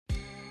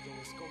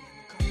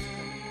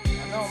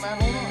No,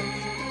 man, hold on.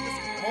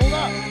 Hold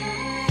up.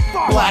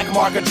 Black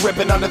marker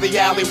dripping under the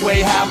alleyway,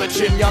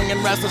 halogen, young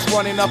and restless,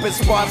 running up in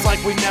spots like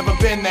we've never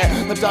been there.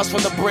 The dust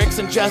from the bricks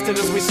ingested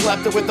as we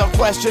slept it without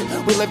question.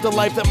 We lived a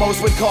life that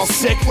most would call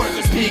sick. We're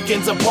just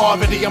beacons of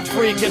poverty. I'm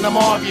freaking,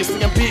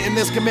 I'm beating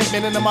this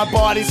commitment into my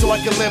body so I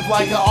can live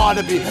like I ought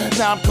to be.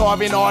 Now I'm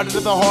carving art into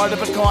the heart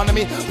of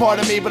economy. Part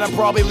of me, but I'm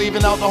probably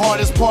leaving out the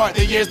hardest part.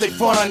 The years they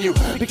front on you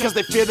because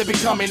they fear they're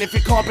becoming. If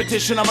you're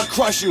competition, I'ma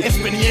crush you. It's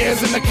been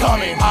years in the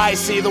coming. I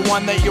see the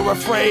one that you're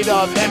afraid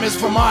of. M is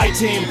for my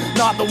team,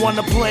 not the one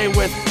to play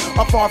with.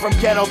 I'm far from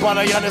ghetto, but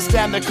I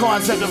understand the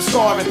concept of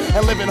starving,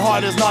 and living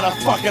hard is not a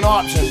fucking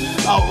option.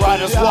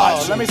 Outriders,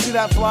 watch. Let me see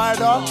that flyer,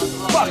 dog.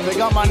 Fuck, they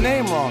got my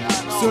name wrong.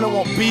 Soon it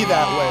won't be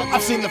that way.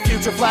 I've seen the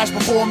future flash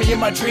before me in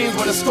my dreams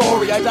with a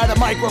story. I died a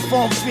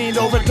microphone fiend,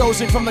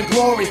 overdosing from the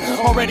glory.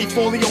 Already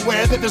fully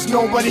aware that there's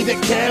nobody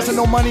that cares, and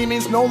no money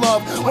means no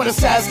love. What a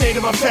sad state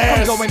of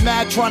affairs. I'm going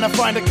mad trying to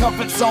find a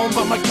comfort zone,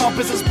 but my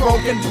compass is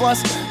broken.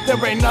 Plus,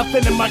 there ain't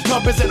nothing in my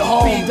compass at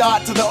home. B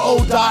dot to the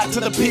O dot to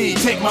the P.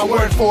 Take my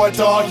word for it,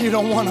 dog. You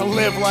don't wanna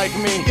live like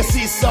me. You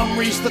see some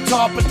reach the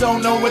top but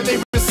don't know what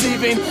they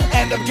receiving.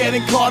 End up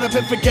getting caught up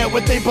and forget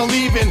what they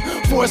believe in.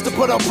 Forced to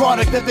put out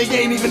product that they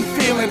ain't even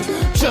feeling.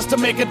 Just to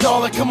make a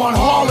dollar, come on,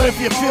 holler if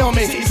you feel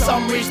me. See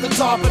some reach the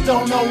top but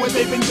don't know what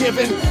they've been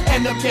given.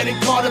 End up getting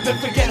caught up and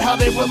forget how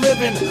they were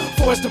living.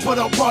 Forced to put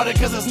out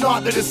product cause it's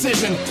not their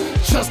decision.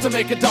 Just to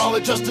make a dollar,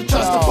 just to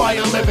justify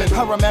your living.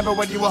 I remember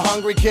when you were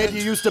hungry, kid,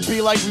 you used to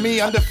be like me,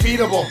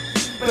 undefeatable.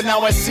 But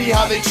now I see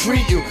how they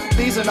treat you.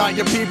 These are not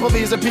your people,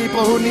 these are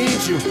people who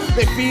need you.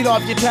 They feed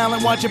off your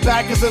talent, watch your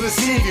back as they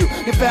deceive you.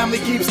 Your family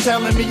keeps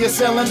telling me you're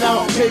selling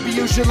out. Maybe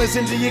you should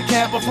listen to your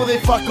camp before they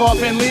fuck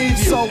off and leave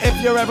you. So if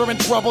you're ever in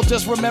trouble,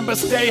 just remember,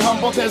 stay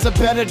humble. There's a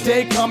better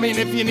day coming.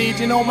 If you need,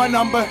 you know my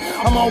number.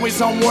 I'm always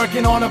home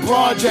working on a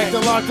project.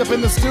 I'm locked up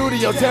in the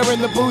studio,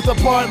 tearing the booth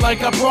apart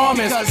like I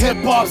promised. Cause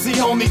hip-hop's the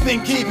only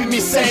thing keeping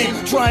me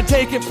sane. Try and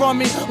take it from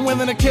me, I'm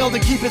willing to kill to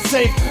keep it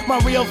safe. My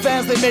real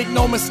fans, they make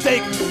no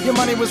mistake. Your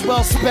money was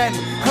well spent,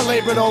 I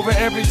labored over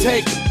every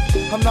take.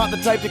 I'm not the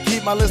type to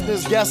keep my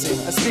listeners guessing.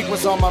 I speak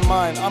what's on my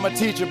mind, I'm a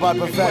teacher by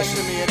profession.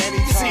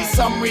 See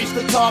some reach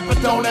the top but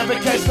don't ever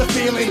catch the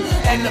feeling.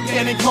 End up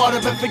getting caught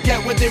up and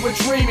forget what they were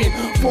dreaming.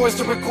 Forced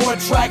to record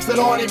tracks that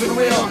aren't even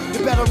real.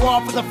 You're better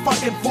off with a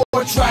fucking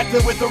 4-track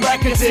than with the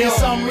record deal.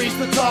 Some reach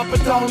the top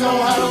but don't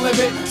know how to live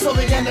it, so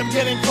they end up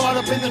getting caught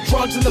up in the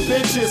drugs and the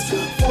bitches.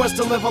 Forced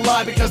to live a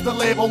lie because the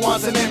label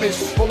wants an image.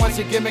 But once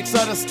your gimmicks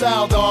out of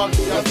style, dog,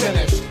 you're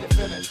finished.